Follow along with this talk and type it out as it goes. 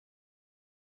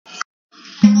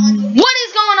What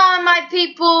is going on, my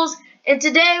peoples? And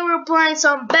today we're playing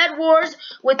some Bed Wars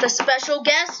with a special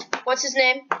guest. What's his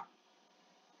name?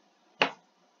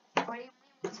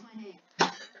 What's my name?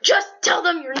 Just tell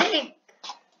them your name.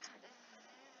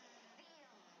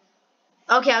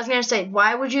 Okay, I was gonna say,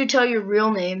 why would you tell your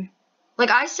real name? Like,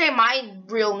 I say my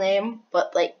real name,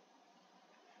 but like,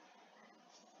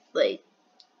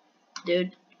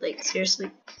 dude, like,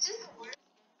 seriously.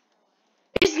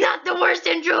 It's not the worst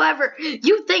intro ever.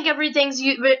 You think everything's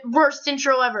the worst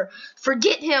intro ever.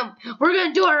 Forget him. We're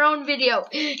going to do our own video.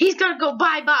 He's going to go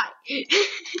bye-bye.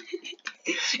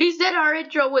 He said our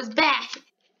intro was bad.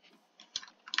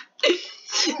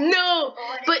 No.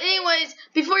 But anyways,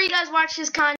 before you guys watch this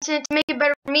content, to make it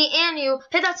better for me and you,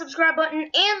 hit that subscribe button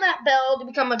and that bell to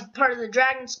become a part of the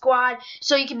Dragon Squad.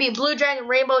 So you can be a blue dragon,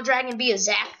 rainbow dragon, be a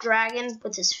Zap dragon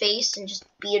with his face and just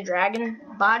be a dragon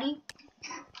body.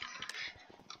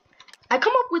 I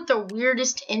come up with the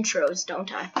weirdest intros, don't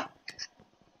I?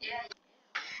 Yeah.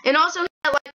 And also hit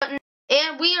that like button.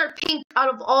 And we are pink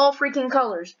out of all freaking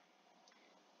colors.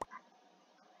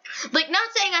 Like,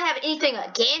 not saying I have anything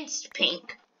against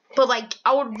pink, but like,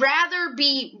 I would rather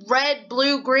be red,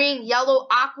 blue, green, yellow,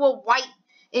 aqua, white,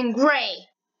 and gray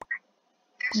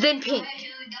than pink.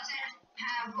 Who doesn't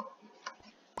have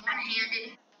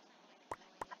one-handed?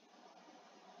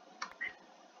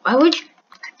 Why would you?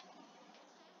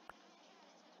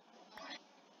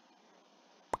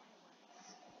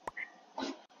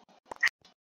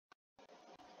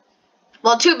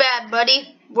 Well, too bad,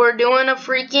 buddy. We're doing a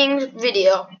freaking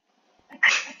video.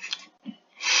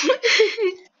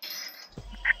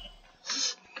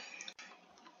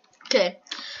 Okay,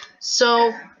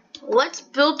 so let's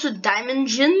build a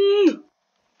dimension.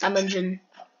 I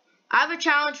have a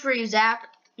challenge for you, Zach.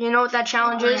 You know what that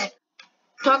challenge is?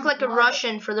 Talk like a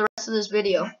Russian for the rest of this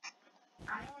video. I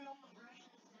don't know what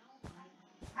Russian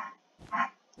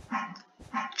sounds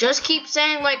like. Just keep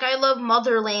saying like I love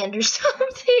motherland or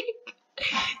something.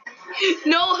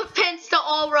 No offense to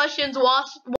all Russians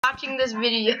watching this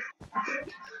video. I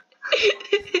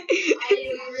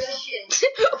am Russian.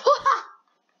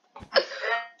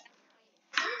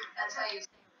 That's how you say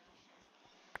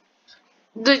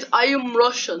Dude, I am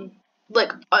Russian.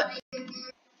 Like,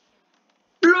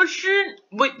 Russian?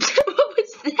 Wait, what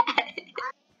was that?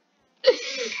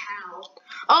 how.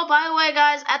 Oh, by the way,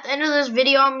 guys, at the end of this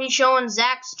video, I'm going to be showing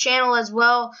Zach's channel as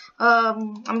well.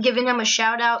 I'm giving him a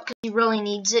shout out because he really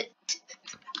needs it.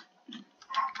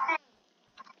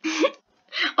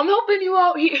 I'm helping you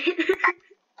out here.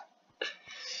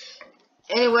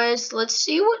 Anyways, let's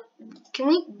see what... Can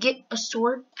we get a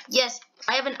sword? Yes,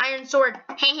 I have an iron sword.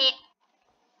 Heh.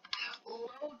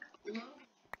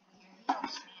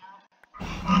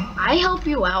 I help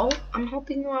you out. I'm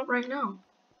helping you out right now.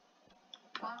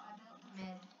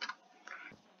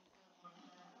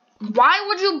 Why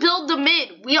would you build the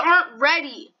mid? We aren't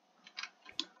ready.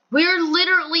 We're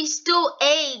literally still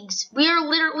eggs. We are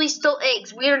literally still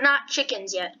eggs. We are not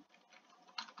chickens yet.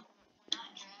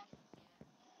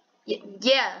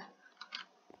 Yeah.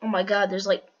 Oh my god, there's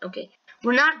like, okay.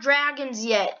 We're not dragons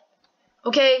yet.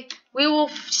 Okay? We will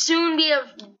soon be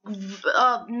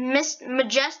a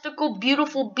majestical,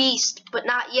 beautiful beast, but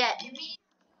not yet.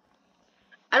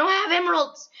 I don't have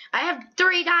emeralds. I have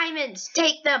 3 diamonds.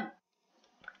 Take them.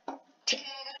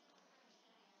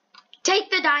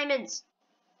 Take the diamonds.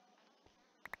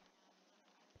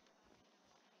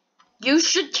 You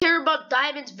should care about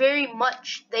diamonds very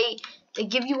much. They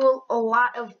give you a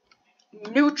lot of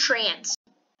nutrients.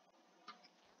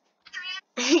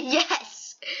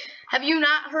 Yes. Have you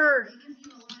not heard?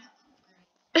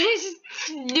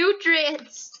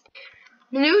 Nutrients.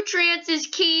 Nutrients is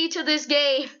key to this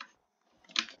game.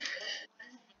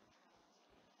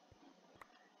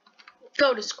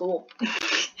 Go to school.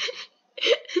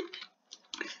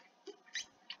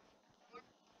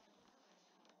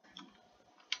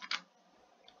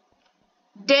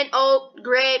 Then, oh,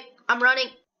 great. I'm running.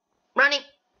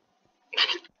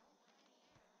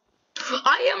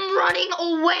 I am running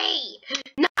away,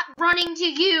 not running to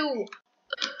you.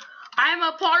 I'm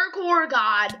a parkour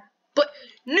god, but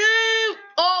no.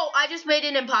 Oh, I just made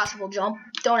an impossible jump.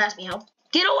 Don't ask me how.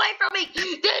 Get away from me.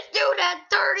 This dude had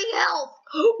 30 health.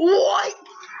 What?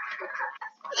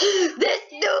 This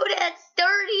dude has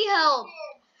 30 health.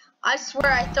 I swear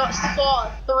I saw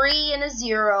a 3 and a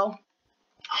 0.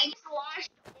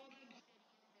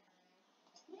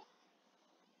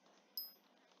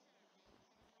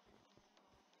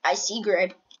 I see,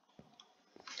 Greg.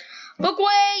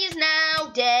 Bookway is now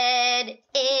dead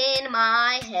in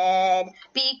my head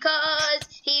because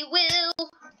he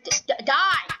will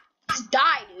die. Just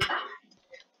die, dude.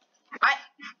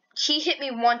 He hit me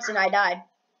once and I died.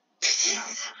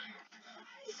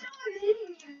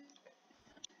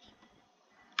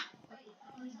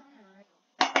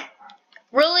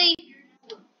 Really?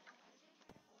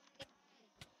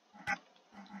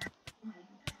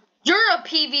 You're a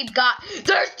PV god.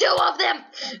 There's two of them.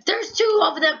 There's two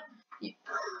of them.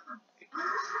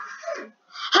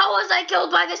 How was I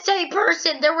killed by the same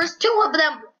person? There was two of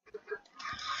them.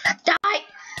 Die.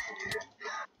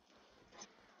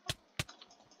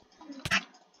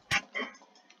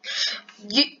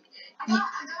 You.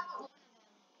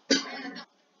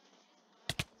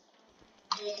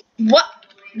 What?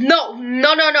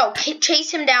 No.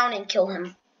 Chase him down and kill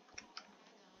him.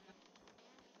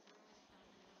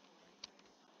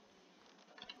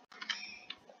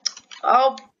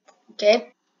 Oh,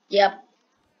 okay. Yep.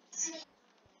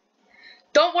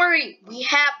 Don't worry. We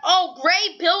have... Oh,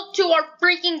 Gray built to our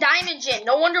freaking diamond gen.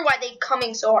 No wonder why they're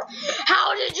coming so hard.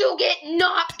 How did you get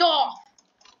knocked off?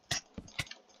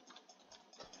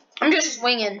 I'm just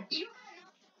swinging.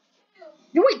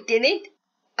 No, I didn't.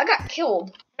 I got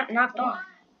killed. Not knocked off.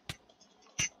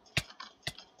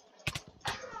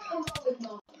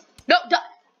 No,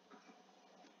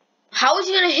 how is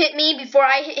he gonna hit me before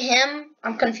I hit him?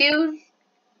 I'm confused.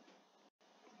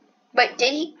 But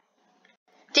did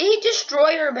he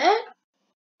destroy her bed?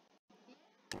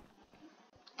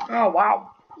 Oh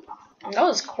wow, that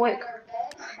was quick.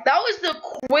 That was the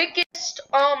quickest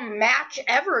match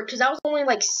ever because that was only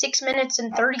like 6 minutes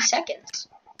and 30 seconds.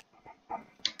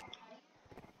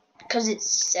 Because it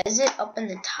says it up in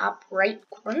the top right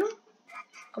corner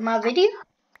of my video.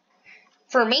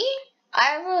 For me, I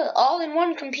have an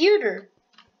all-in-one computer.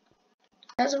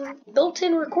 It has a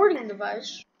built-in recording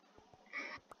device.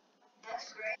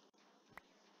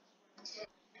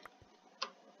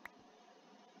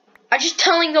 I'm just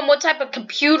telling them what type of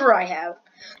computer I have.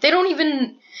 They don't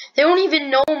even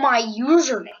know my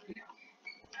username.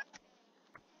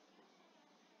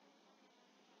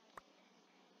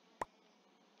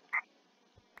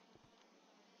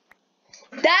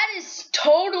 That is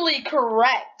totally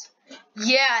correct.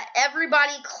 Yeah,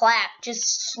 everybody clap.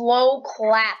 Just slow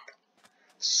clap.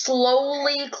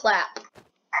 Slowly clap.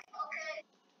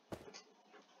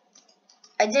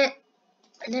 I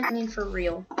didn't mean for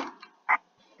real.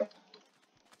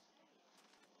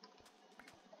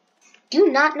 Do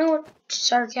you not know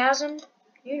sarcasm? Do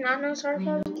you not know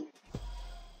sarcasm?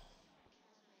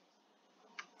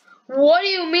 What do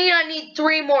you mean I need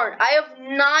 3 more? I have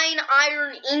 9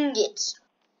 iron ingots.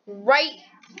 Right.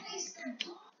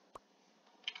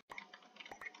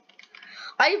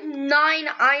 I have 9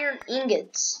 iron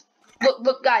ingots.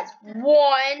 Look, guys.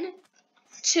 1,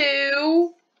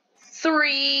 2,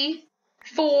 3,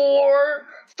 4,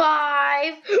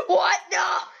 5. What the?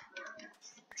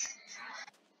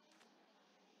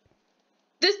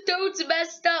 This dude's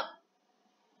messed up.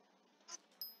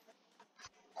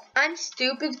 I'm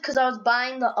stupid because I was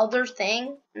buying the other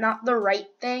thing, not the right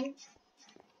thing.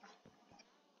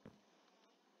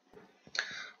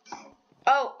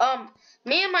 Oh,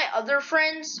 me and my other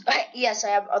friends, yes, I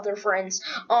have other friends.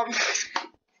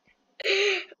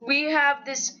 We have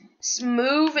this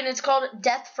move and it's called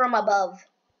Death from Above.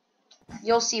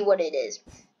 You'll see what it is.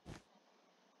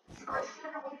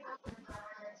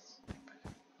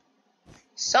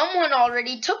 Someone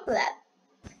already took that.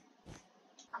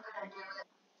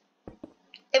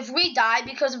 If we die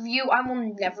because of you, I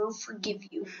will never forgive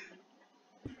you.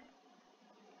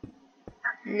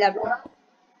 Never.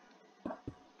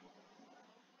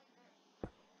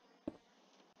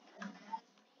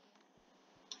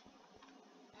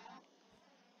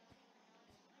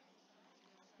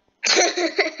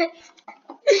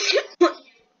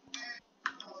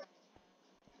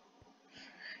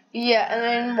 Yeah, and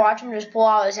then watch him just pull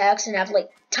out his axe and have like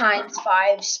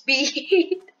 ×5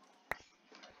 speed.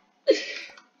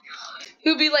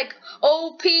 He'll be like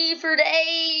OP for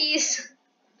days.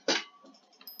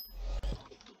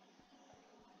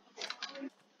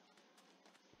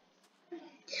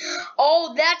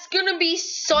 Oh, that's gonna be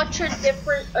such a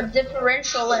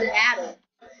differential in battle.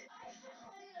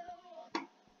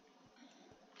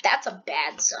 That's a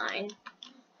bad sign.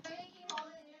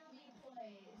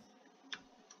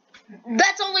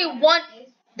 That's only one.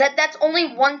 That's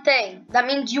only one thing. That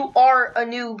means you are a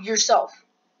noob yourself.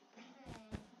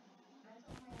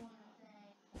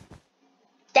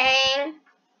 Dang.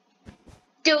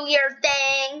 Do your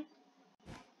thing.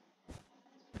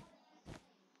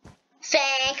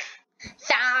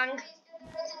 Song.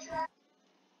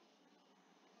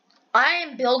 I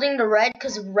am building to red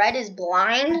because red is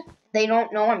blind. They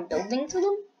don't know I'm building to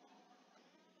them.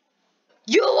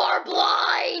 You are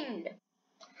blind.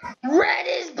 Red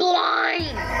is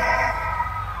blind.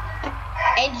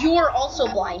 you're also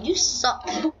blind. You suck.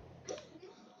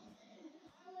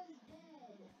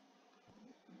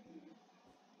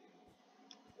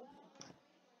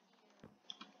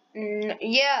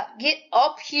 Yeah, get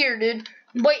up here, dude.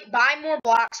 Wait, buy more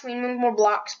blocks. We need more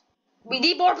blocks. We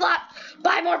need more blocks.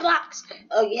 Buy more blocks.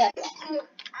 Oh, yeah. I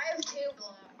have 2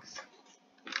 blocks.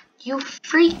 You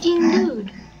freaking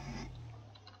dude.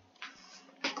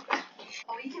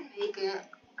 Oh, we can make it.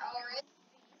 Alright.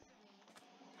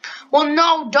 Well,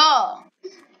 no, duh.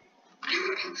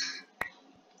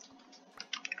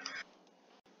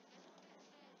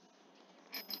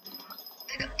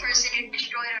 The person who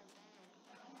destroyed our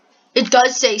It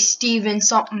does say Steven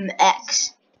something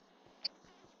X.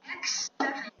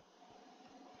 X7.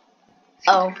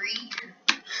 Oh.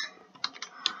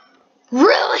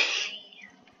 Really?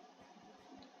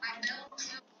 I built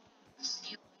 2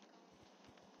 steel.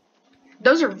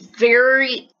 Those are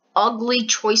very ugly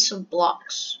choice of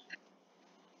blocks.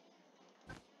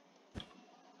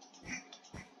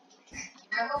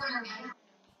 Remember when I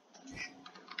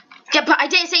Yeah, but I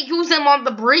didn't say use them on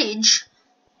the bridge.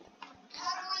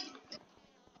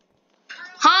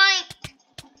 Hi.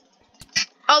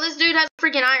 Oh, this dude has a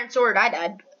freaking iron sword. I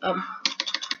died.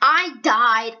 I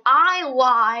died. I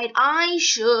lied. I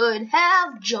should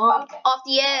have jumped off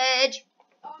the edge.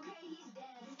 Okay, he's dead.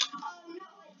 Oh no,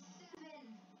 it's 7.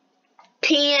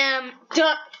 PM.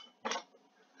 Duh.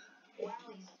 Wow,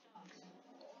 he sucks.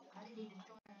 How did he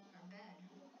destroy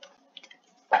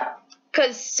our bed?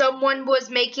 Because someone was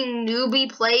making newbie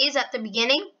plays at the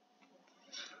beginning.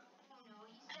 Oh no,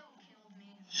 he still killed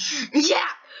me.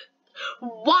 Yeah.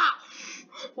 Wow.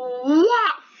 Wow.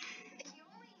 He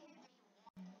only hit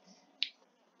me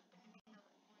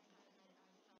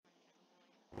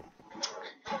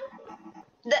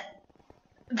once.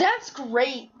 That's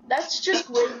great. That's just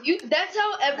great. That's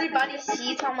how everybody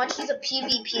sees how much he's a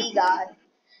PvP god.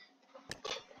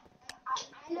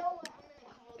 I know what I'm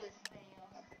gonna call this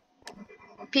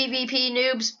video. PvP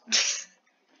noobs.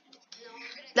 No, we're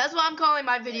gonna That's what I'm calling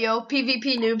my video.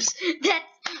 PvP noobs.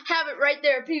 Have it right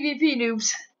there. PvP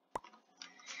noobs.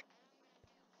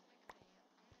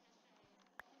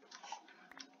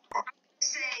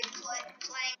 say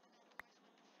play.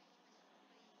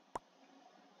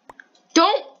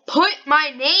 Don't put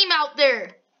my name out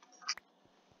there.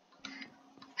 I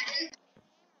didn't.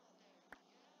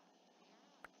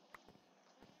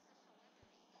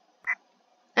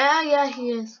 Ah, yeah,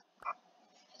 he is.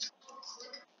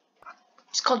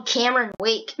 It's called Cameron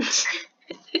Wake. You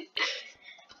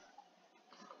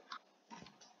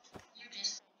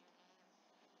just.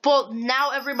 Well,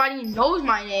 now everybody knows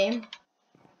my name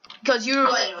because you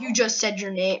just said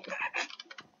your name.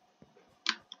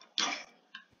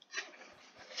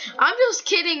 I'm just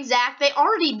kidding, Zach. They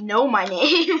already know my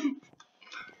name.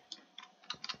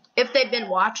 If they've been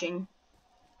watching.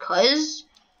 Cause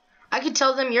I could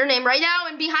tell them your name right now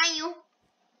and behind you.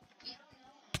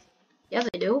 Yeah,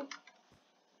 they do.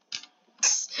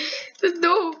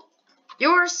 No.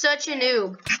 You're such a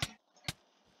noob.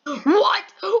 What?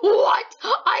 What?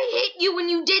 I hit you and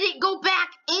you didn't go back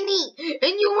any.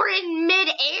 And you were in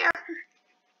mid-air.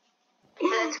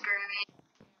 That's great.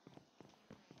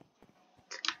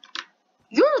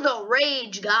 You're the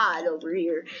rage god over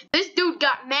here. This dude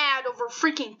got mad over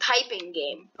freaking typing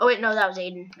game. Oh wait, no, that was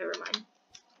Aiden. Never mind.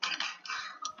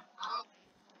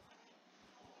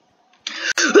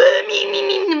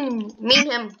 Meme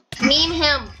him. Meme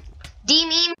him.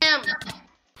 De-meme him.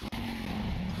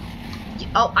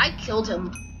 Oh, I killed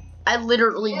him. I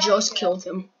literally just killed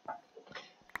him.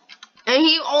 And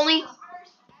he only...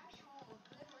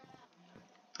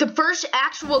 The first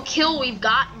actual kill we've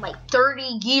got in like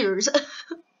 30 years.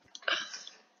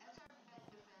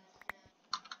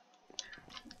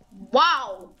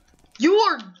 Wow. You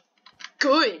are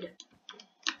good.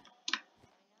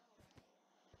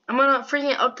 I'm gonna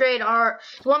freaking upgrade our...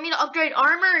 You want me to upgrade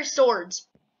armor or swords?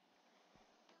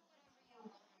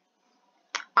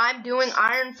 I'm doing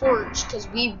Iron Forge because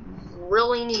we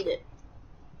really need it.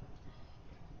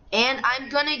 And I'm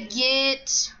gonna get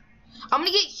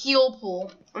heal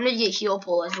pool. I'm gonna get heal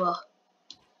pool as well.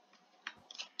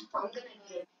 I'm gonna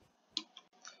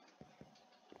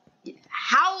get.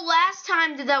 How last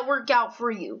time did that work out for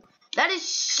you? That is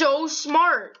so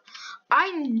smart.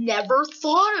 I never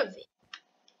thought of it.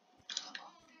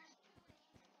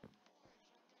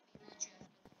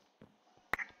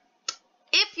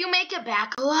 If you make it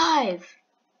back alive,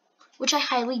 which I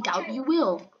highly doubt you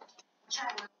will.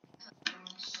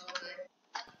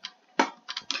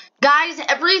 Guys,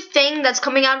 everything that's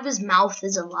coming out of his mouth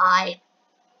is a lie.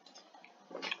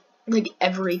 Like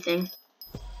everything.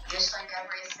 Just like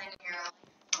everything in your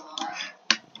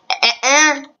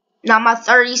life. Not my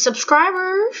 30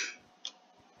 subscribers.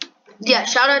 Yeah,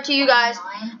 shout out to you guys.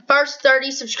 First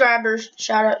 30 subscribers.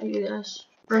 Shout out to you guys.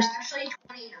 First. Actually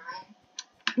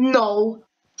 29. No.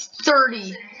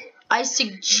 30. I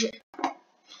suggest. 29.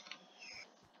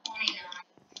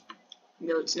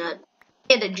 No, it's not.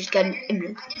 And I just got an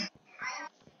imminent.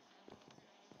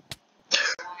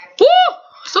 Woo!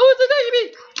 So is the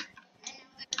baby!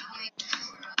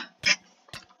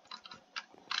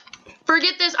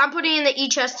 Forget this. I'm putting it in the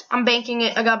e-chest. I'm banking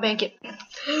it. I gotta bank it.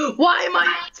 Why am I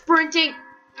not sprinting?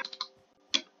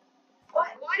 Why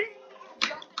did he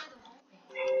jump into the hole?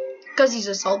 Because he's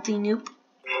a salty noob.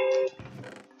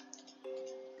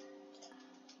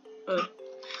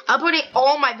 I'm putting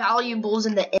all my valuables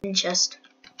in the end chest.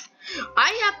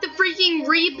 I have to freaking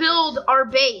rebuild our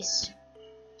base.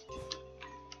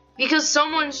 Because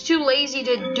someone's too lazy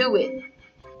to do it.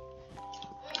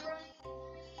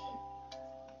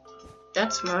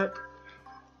 That's smart.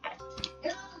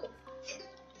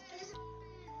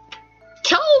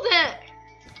 Kill it!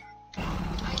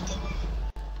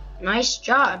 Nice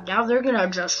job. Now they're gonna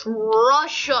just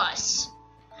rush us.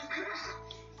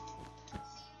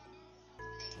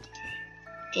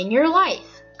 In your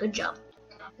life. Good job.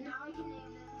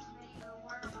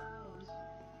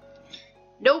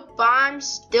 Nope, I'm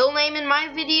still naming my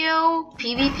video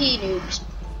PvP Noobs.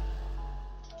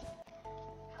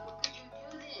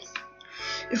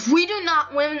 If we do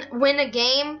not win a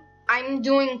game, I'm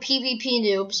doing PvP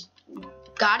Noobs.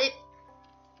 Got it?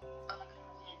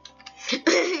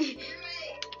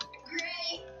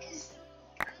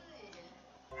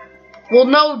 Well,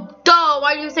 no, duh.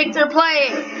 Why do you think they're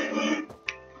playing?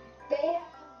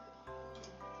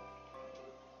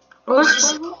 Well, let's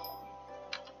just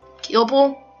kill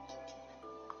pool.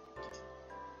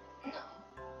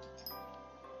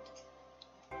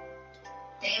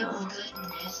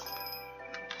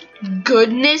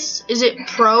 Goodness? Is it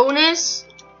proness?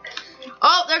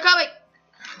 Oh, they're coming.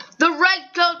 The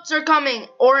red coats are coming.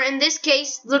 Or in this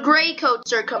case, the gray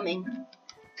coats are coming.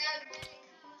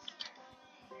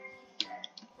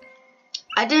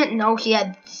 I didn't know he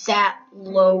had that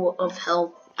low of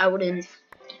health. I wouldn't.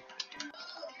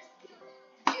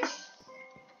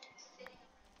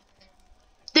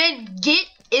 Then get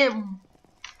him.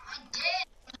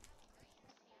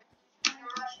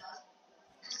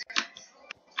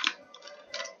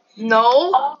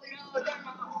 No.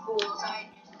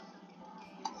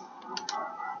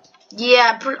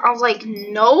 Yeah, I was like,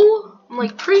 no. I'm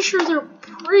like pretty sure they're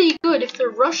pretty good if they're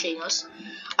rushing us.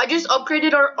 I just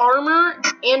upgraded our armor,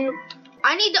 and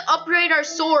I need to upgrade our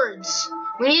swords.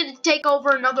 We need to take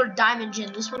over another diamond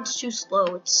gen. This one's too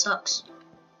slow. It sucks.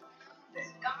 This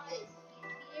guy is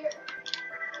here.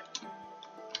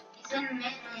 He's in a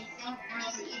minute, I think, and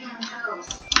he's eating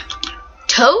toast.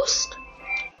 Toast?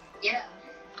 Yeah.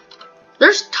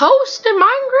 There's toast in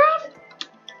Minecraft?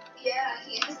 Yeah,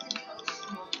 he has the toast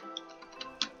one.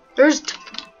 There's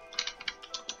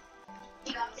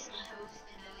He got some toast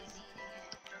and now he's eating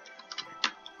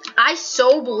it. I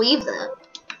so believe that.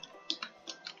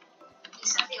 He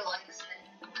said he likes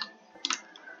it.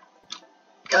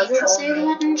 Doesn't say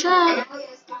that in chat. I know he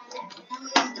has done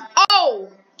it. Oh!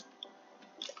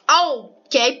 Oh,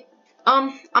 okay.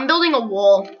 I'm building a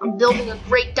wall. I'm building a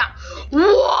great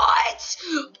What?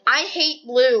 I hate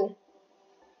blue.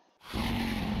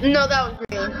 No, that was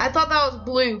green. I thought that was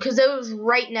blue because it was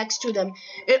right next to them.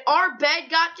 And our bed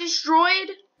got destroyed.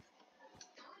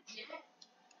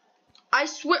 I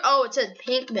swear. Oh, it said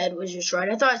pink bed was destroyed.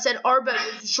 I thought it said our bed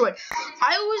was destroyed.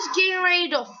 I was getting ready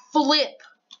to flip.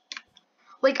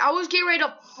 Like, I was getting ready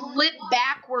to flip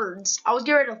backwards. I was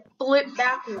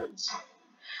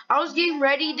getting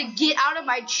ready to get out of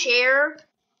my chair.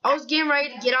 I was getting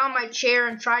ready to get on my chair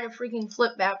and try to freaking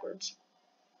flip backwards.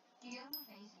 Do you have a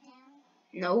face cam?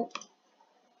 Nope.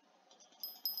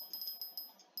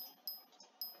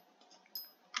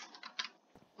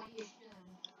 Well, you should.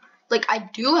 Like, I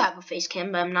do have a face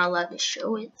cam, but I'm not allowed to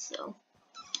show it, so.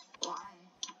 Why?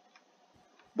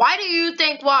 Why do you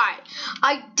think why?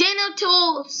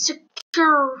 Identical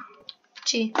security.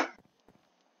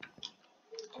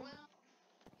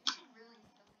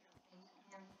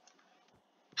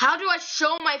 How do I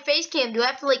show my face cam? Do I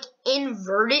have to, like,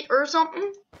 invert it or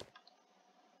something?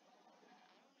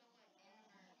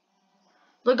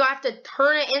 Look, I have to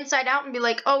turn it inside out and be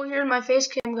like, oh, here's my face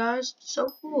cam, guys.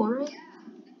 So cool, right?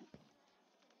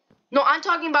 No, I'm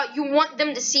talking about you want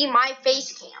them to see my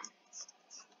face cam.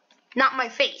 Not my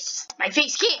face. My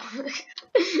face cam.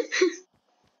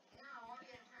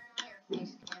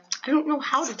 I don't know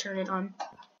how to turn it on.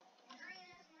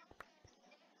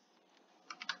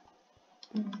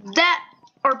 That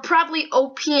are probably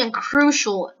OP and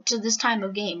crucial to this time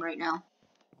of game right now.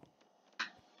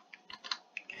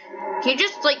 Can you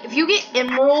just, like, if you get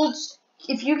emeralds,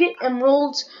 can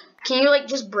you, like,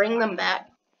 just bring them back?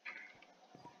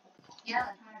 Yeah,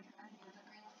 that's what I'm trying to do. The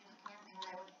green was just camping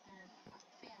and I was in his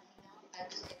fan, you know, at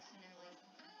 6 and they're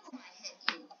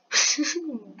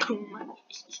like, boom, I hit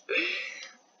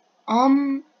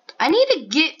you. I need to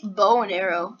get bow and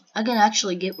arrow. I can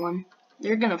actually get one.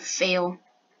 They're gonna fail.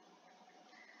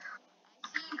 I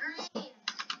see green.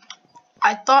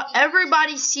 I thought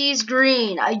everybody sees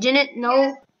green. I didn't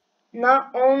know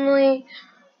not only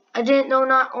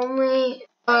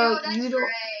Oh, you that's don't. gray.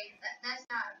 That's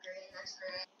not green, that's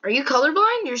gray. Are you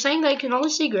colorblind? You're saying that you can only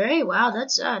see gray? Wow,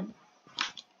 that's sad.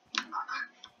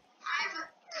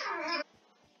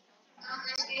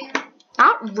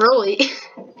 Not really.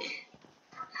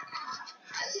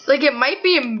 Like, it might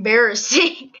be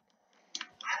embarrassing.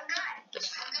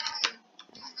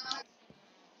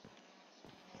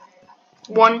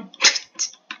 One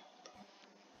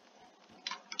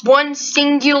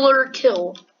singular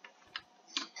kill.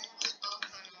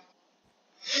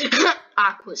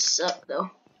 Aquas suck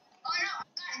though.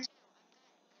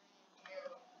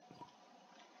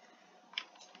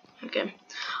 Okay.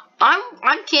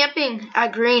 I'm camping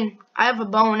at green. I have a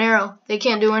bow and arrow. They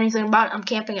can't do anything about it. I'm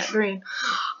camping at green.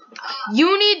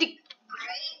 You need to.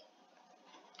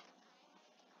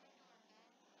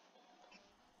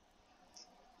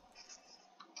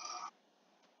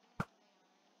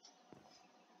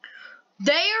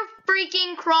 They are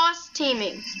freaking cross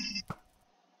teaming.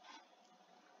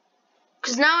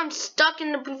 Cause now I'm stuck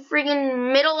in the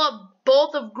freaking middle of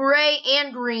both of gray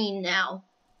and green now.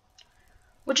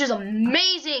 Which is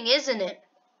amazing, isn't it?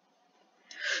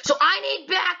 So I need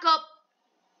backup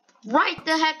right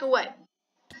the heck away.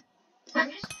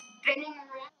 I'm just spinning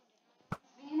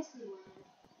around.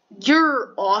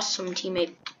 You're awesome,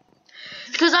 teammate.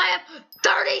 Because I have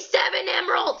 37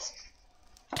 emeralds.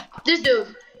 This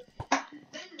dude.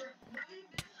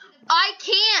 I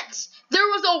can't. There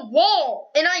was a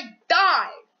wall and I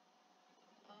died.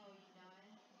 Oh,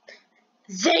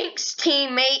 you died? Thanks,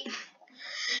 teammate.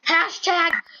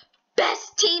 Hashtag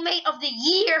best teammate of the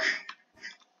year.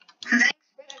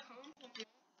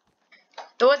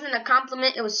 It wasn't a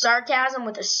compliment, it was sarcasm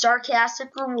with a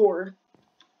sarcastic reward.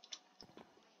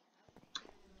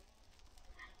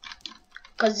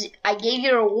 Because I gave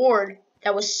you a reward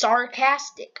that was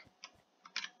sarcastic.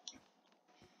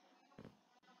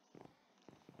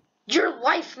 Your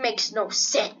life makes no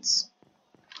sense.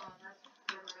 Oh, that's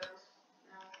gross.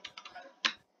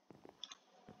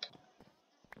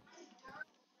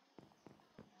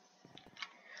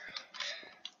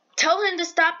 Tell him to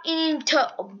stop eating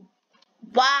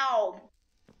Wow.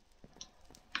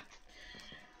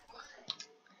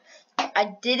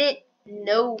 I didn't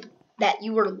know that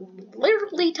you were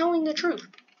literally telling the truth.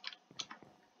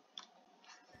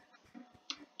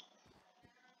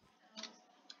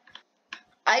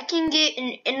 I can get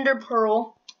an ender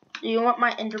pearl. Do you want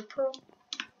my ender pearl?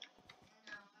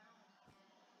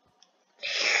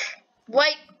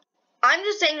 Like, I'm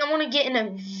just saying I want to get in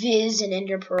a Viz and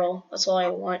ender pearl. That's all I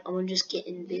want. I want to just get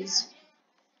in Viz.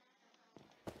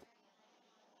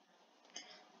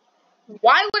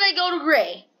 Why would I go to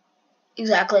gray?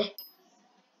 Exactly.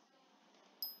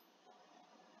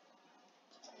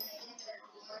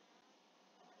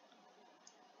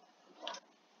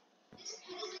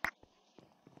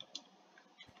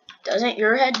 Doesn't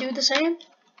your head do the same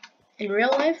in real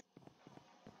life?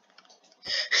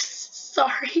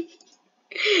 Sorry.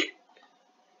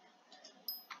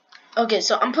 Okay,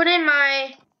 so I'm putting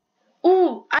my...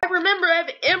 Ooh, I remember I have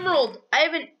an emerald. I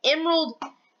have an emerald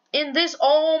in this.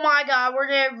 Oh my god, we're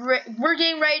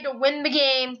getting ready to win the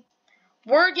game.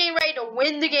 We're getting ready to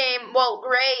win the game. Well,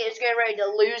 gray is getting ready to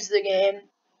lose the game.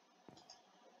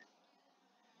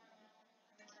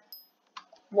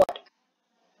 What?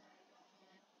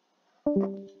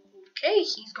 Okay,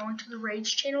 he's going to the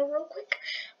Rage channel real quick.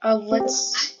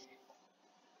 Let's...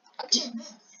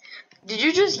 Did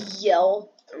you just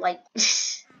yell? Like...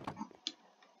 So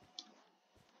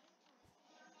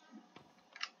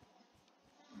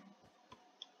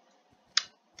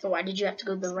why did you have to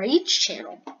go to the Rage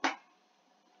channel?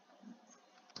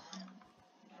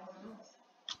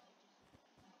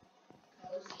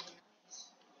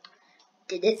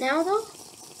 Did it now, though?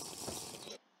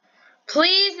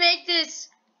 Please make this.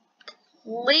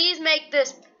 Please make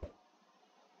this.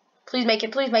 Please make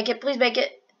it. Please make it. Please make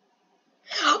it.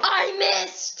 I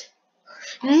missed.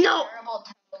 No.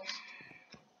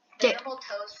 Terrible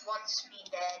toast wants me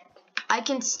dead. I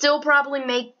can still probably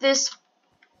make this.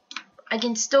 I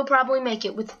can still probably make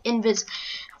it with invis.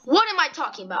 What am I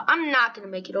talking about? I'm not gonna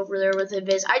make it over there with a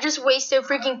Viz. I just wasted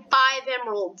freaking 5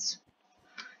 emeralds.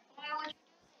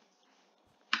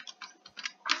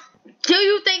 Do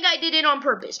you think I did it on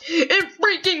purpose? And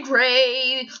freaking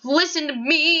Gray, listen to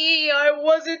me. I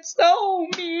wasn't so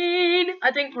mean.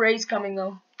 I think Gray's coming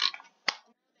though.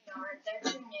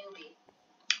 They're too newbie.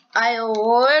 I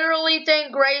literally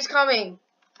think Gray's coming.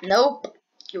 Nope,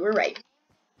 you were right.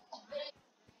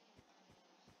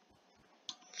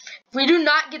 If we do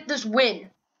not get this win,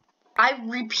 I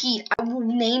repeat, I will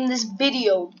name this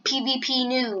video PvP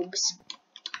Noobs.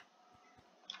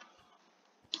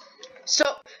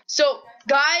 So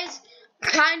guys,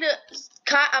 I'm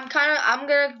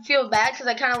gonna feel bad because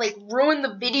I kind of like ruined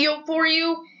the video for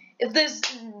you. If this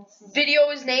video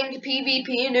is named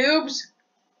PvP Noobs,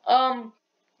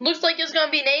 looks like it's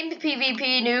gonna be named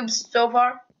PvP Noobs so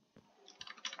far.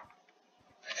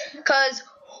 Cause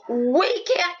we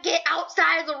can't get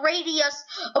outside of the radius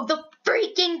of the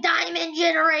freaking diamond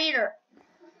generator.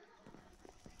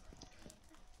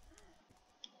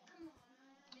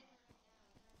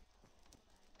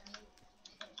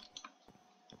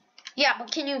 Yeah,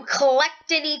 but can you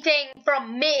collect anything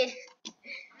from mid?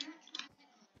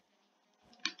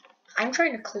 I'm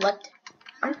trying to collect.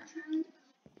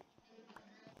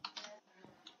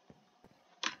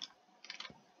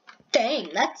 Dang,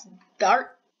 that's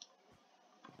dark.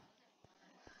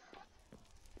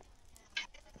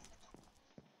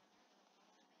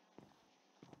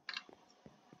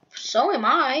 So am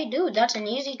I. Dude, that's an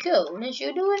easy kill. Didn't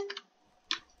you do it?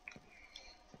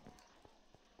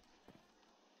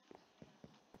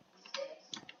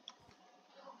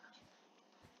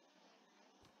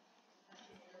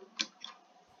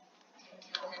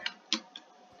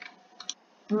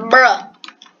 Bruh.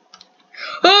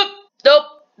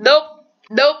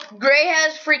 Nope. Gray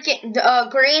has freaking,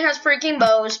 green has freaking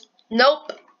bows.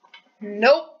 Nope.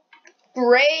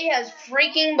 Gray has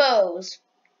freaking bows.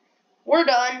 We're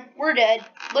done. We're dead.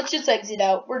 Let's just exit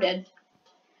out. We're dead.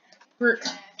 We're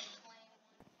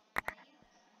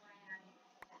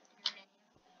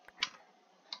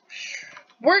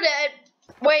dead.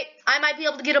 Wait, I might be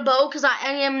able to get a bow because I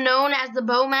am known as the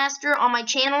bow master on my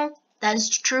channel. That is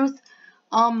the truth.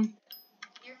 The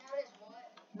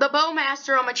bow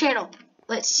master on my channel.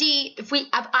 Let's see if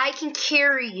I can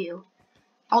carry you.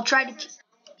 I'll try to. It doesn't sound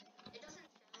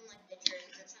like the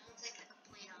truth. It sounds like the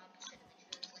complete opposite of the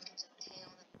truth. Like it's a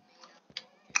tale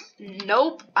that you made up.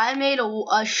 Nope. I made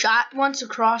a shot once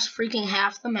across freaking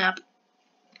half the map.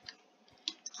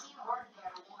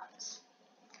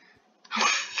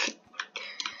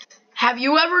 Have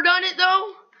you ever done it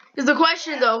though? Is the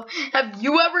question though. Have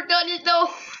you ever done it though?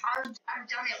 I've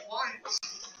done it once.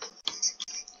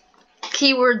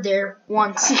 Keyword there,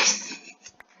 once.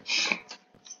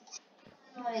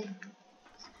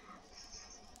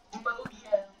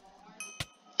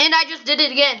 And I just did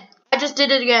it again.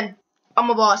 I'm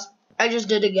a boss. I just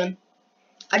did it again.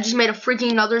 I just made a freaking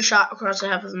another shot across the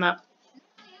half of the map.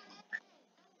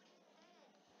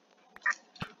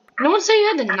 No one said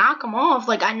you had to knock them off.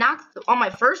 Like, I knocked, on my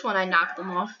first one, I knocked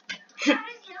them off.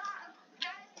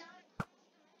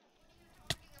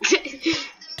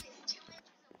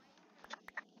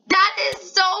 That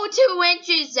is so 2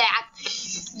 inches, Zach.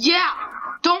 Yeah,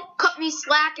 don't cut me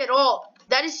slack at all.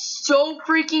 That is so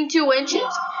freaking 2 inches.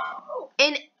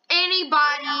 And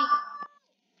anybody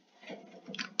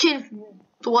can,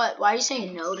 what? Why are you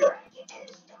saying no to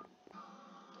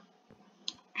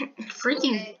that?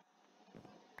 Freaking.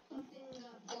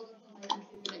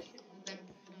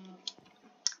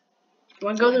 You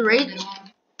want to go to the rage?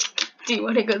 Do you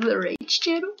want to go to the rage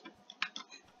channel?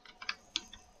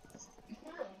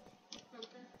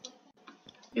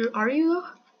 Are you?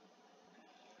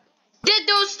 This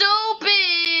dude's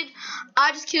stupid!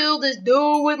 I just killed this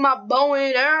dude with my bow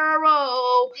and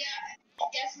arrow. Yeah, it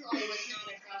definitely was not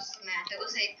across the map. It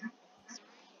was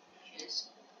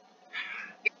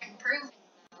You're improving.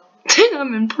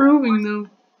 I'm improving though.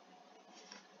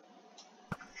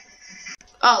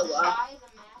 Oh wow.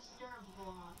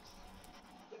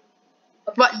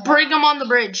 But bring him on the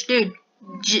bridge, dude.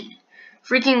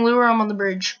 Freaking lure him on the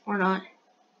bridge, or not.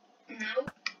 No,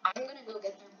 I'm gonna go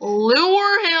get them.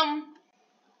 Lure him.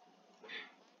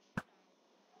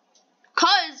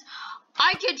 Cause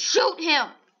I could shoot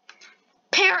him.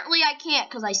 Apparently I can't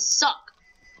cause I suck.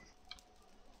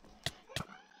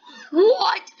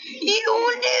 What?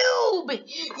 You noob!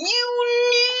 You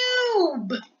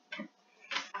noob!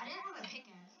 I didn't have a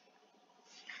pickaxe.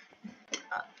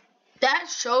 That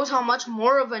shows how much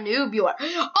more of a noob you are.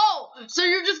 Oh, so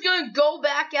you're just gonna go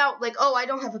back out like, oh, I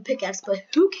don't have a pickaxe, but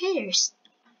who cares?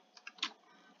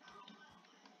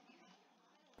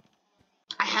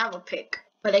 I have a pick,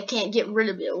 but I can't get rid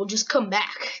of it. It will just come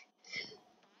back.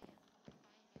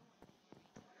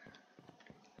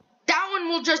 That one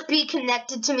will just be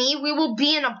connected to me. We will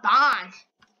be in a bond.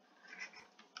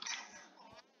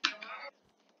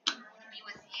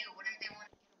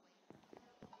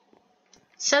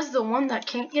 Says the one that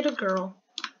can't get a girl.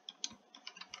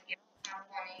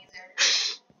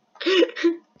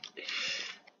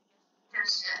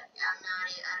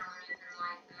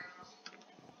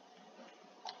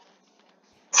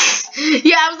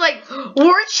 Yeah, I was like,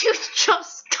 weren't you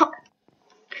just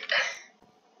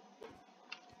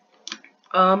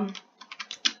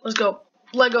let's go.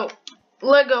 Lego.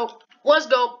 Let's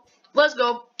go.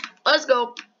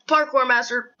 Parkour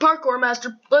master.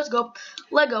 Let's go.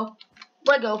 Lego.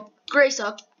 Gray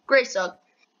suck.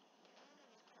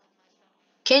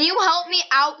 Can you help me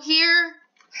out here?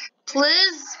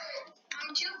 Please?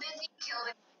 I'm too busy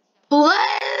killing.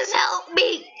 Please help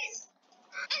me.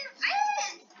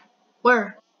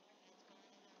 Where?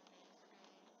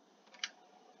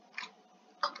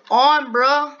 Come on,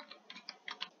 bro.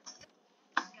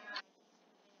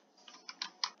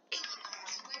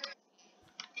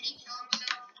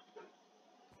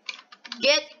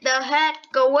 Get the heck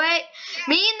away.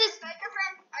 Me and this. I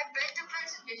bet the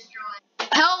fence is destroyed.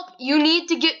 Help. You need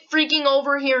to get freaking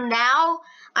over here now.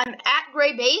 I'm at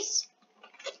Gray Base.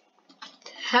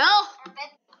 Help.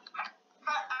 Okay.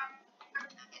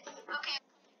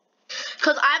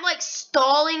 Because I'm like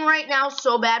stalling right now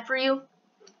so bad for you.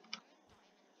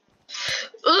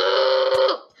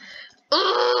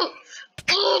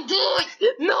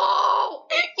 No!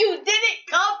 You didn't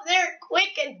come there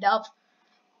quick enough.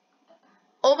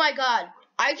 Oh my god.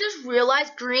 I just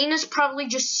realized green is probably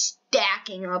just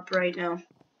stacking up right now.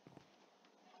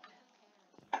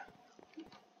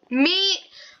 Me,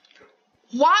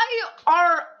 why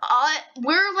are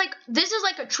we're like, this is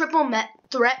like a triple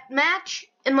threat match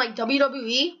in like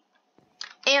WWE,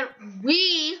 and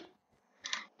we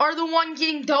are the one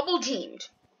getting double teamed.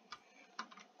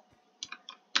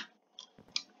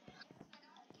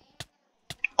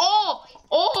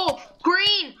 Oh,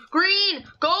 green,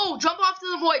 go, jump off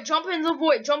to the void, jump into the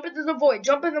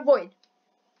void.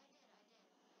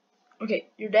 Okay,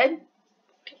 you're dead?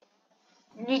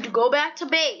 You need to go back to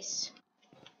base.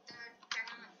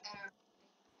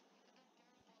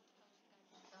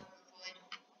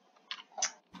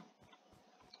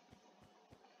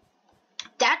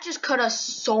 That just cut us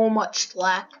so much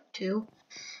slack, too.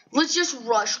 Let's just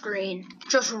rush green.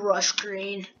 Oh, no,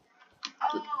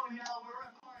 we're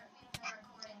recording for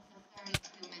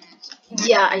 32 minutes.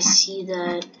 Yeah, I see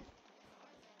that.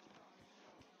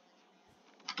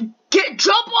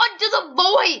 Jump onto the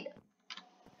void!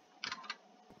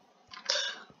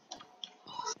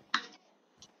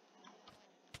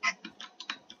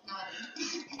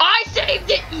 I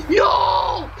saved it!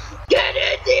 No! Get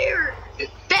in there!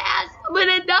 Fast! I'm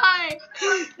gonna die!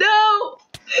 No!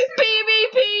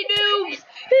 PvP noobs!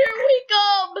 Here we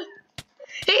come!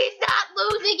 He's not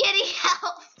losing any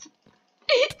health!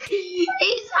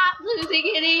 He's not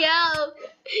losing any health!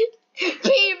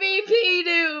 PvP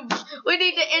noobs! We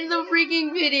need to end the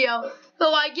freaking video.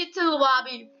 So I get to the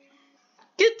lobby.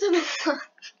 Get to the lobby.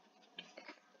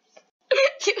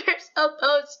 You're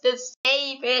supposed to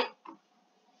save it.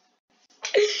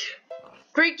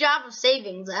 Great job of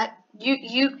saving, Zach.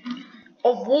 You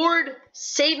award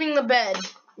saving the bed.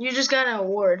 You just got an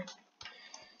award.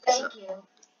 Thank you.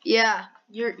 Yeah,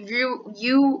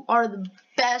 you are the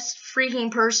best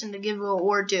freaking person to give an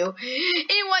award to.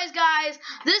 Anyways, guys,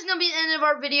 this is gonna be the end of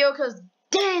our video because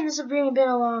dang, this has been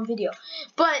a long video.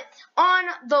 But on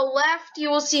the left, you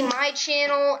will see my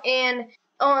channel, and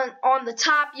on the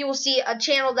top, you will see a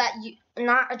channel that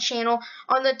not a channel.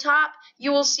 On the top,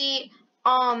 you will see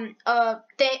a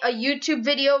YouTube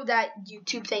video that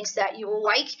YouTube thinks that you will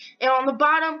like, and on the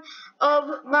bottom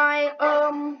of my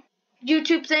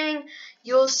YouTube thing,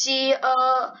 you'll see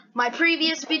my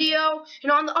previous video,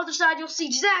 and on the other side you'll see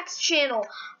Zach's channel,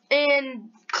 and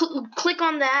click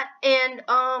on that, and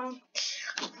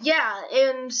yeah,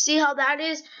 and see how that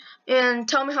is, and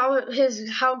tell me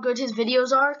how good his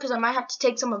videos are, because I might have to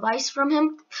take some advice from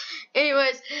him.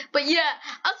 Anyways, but yeah,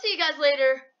 I'll see you guys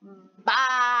later.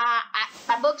 Bye.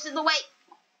 My book's in the way.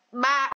 Bye.